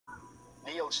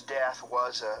Neil's death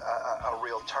was a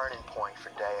real turning point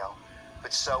for Dale,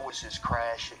 but so was his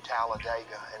crash at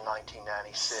Talladega in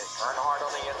 1996. Earnhardt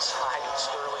on the inside and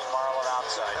Sterling Marlin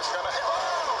outside. It's gonna hit.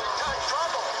 Oh, he got in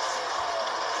trouble.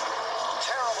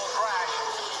 Terrible crash.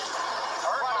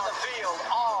 Front of the field,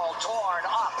 all torn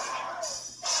up.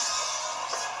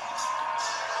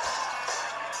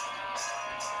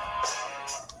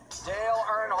 Dale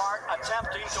Earnhardt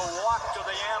attempting to walk to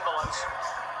the ambulance.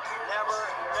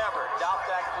 Never doubt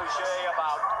that cliche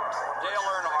about Dale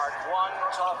Earnhardt, one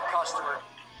tough customer.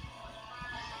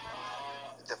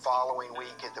 The following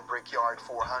week at the Brickyard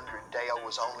 400, Dale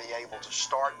was only able to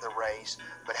start the race,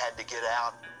 but had to get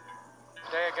out.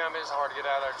 Dadgum, it's hard to get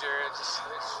out of there, Jerry.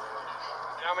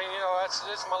 I mean, you know,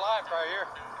 it's my life right here.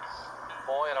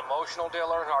 Boy, an emotional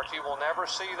Dale Earnhardt, you will never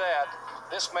see that.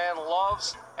 This man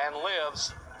loves and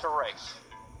lives to race.